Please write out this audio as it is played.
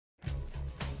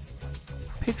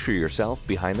Picture yourself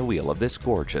behind the wheel of this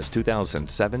gorgeous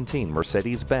 2017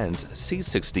 Mercedes-Benz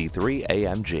C63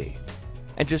 AMG,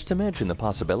 and just imagine the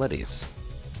possibilities.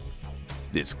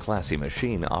 This classy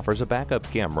machine offers a backup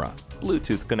camera,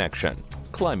 Bluetooth connection,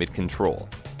 climate control,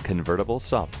 convertible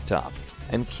soft top,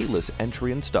 and keyless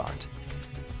entry and start.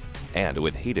 And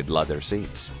with heated leather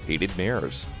seats, heated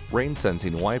mirrors,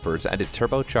 rain-sensing wipers, and a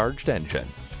turbocharged engine,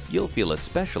 you'll feel as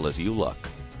special as you look.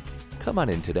 Come on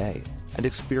in today and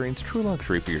experience true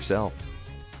luxury for yourself.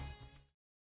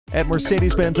 At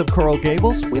Mercedes-Benz of Coral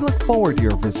Gables, we look forward to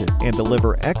your visit and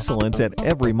deliver excellence at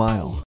every mile.